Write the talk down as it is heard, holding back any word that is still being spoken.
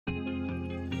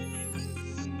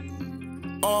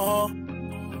It's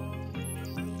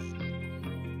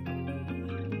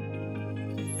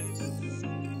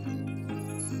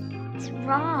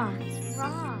wrong. It's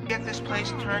wrong. Get this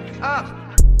place turned up.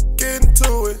 Get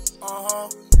into it.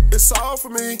 It's all for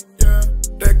me. Yeah.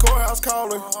 That courthouse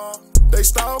calling. They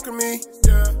stalking me.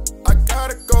 Yeah. I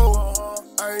gotta go.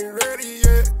 I ain't ready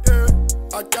yet. Yeah.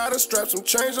 I gotta strap some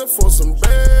change up for some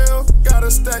bail. Gotta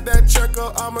stack that check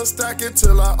up. I'ma stack it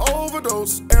till I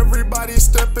overdose. Everybody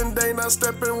stepping, they not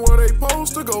stepping where they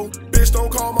supposed to go. Bitch,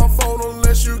 don't call my phone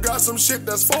unless you got some shit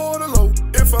that's for the low.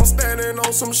 If I'm standing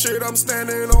on some shit, I'm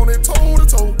standing on it toe to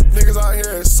toe. Niggas out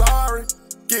here is sorry.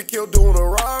 Get killed doing a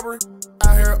robbery.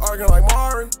 Out here arguing like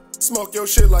Mari. Smoke your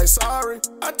shit like sorry.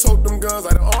 I tote them guns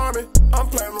like the army. I'm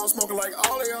planning on smoking like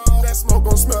all of y'all. That smoke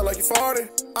gon' smell like you farted.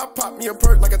 I pop me a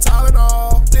perk like a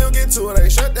Tylenol. Still get to it,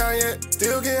 ain't shut down yet.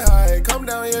 Still get high, ain't come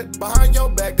down yet. Behind your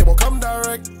back, they won't come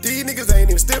direct. These niggas ain't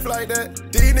even stiff like that.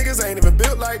 These niggas ain't even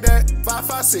built like that.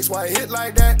 5.56, why it hit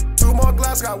like that? 2 more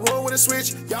glass, got 1 with a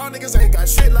switch. Y'all niggas ain't got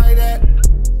shit like that.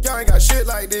 Y'all ain't got shit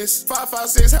like this.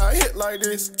 5.56, how I hit like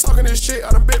this. Talking this shit, I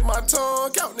done bit my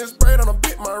tongue. Counting this bread, I done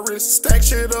bit my wrist. Stack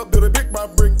shit up, build it brick by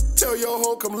brick. Tell your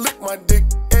hoe, come lick my dick.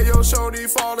 And your shorty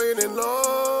falling in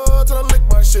love till I lick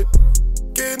my shit.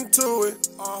 Get into it.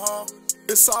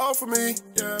 It's all for me.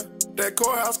 Yeah. That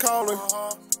courthouse calling.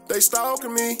 They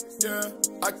stalking me. Yeah.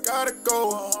 I gotta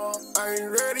go. I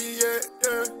ain't ready yet.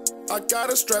 Yeah. I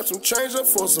gotta strap some change up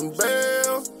for some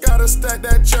bail. Gotta stack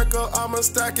that check up, I'ma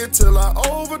stack it till I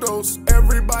overdose.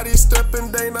 Everybody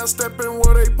stepping, they not stepping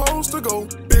where they supposed to go.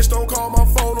 Bitch, don't call my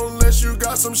phone unless you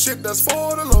got some shit that's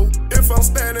for the low. If I'm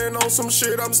standing on some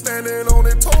shit, I'm standing on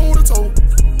it toe to toe.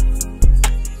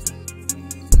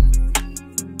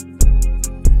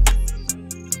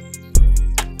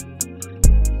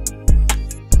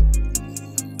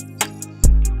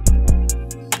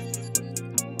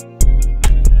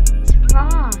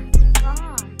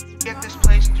 Get this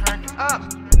place turned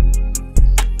up.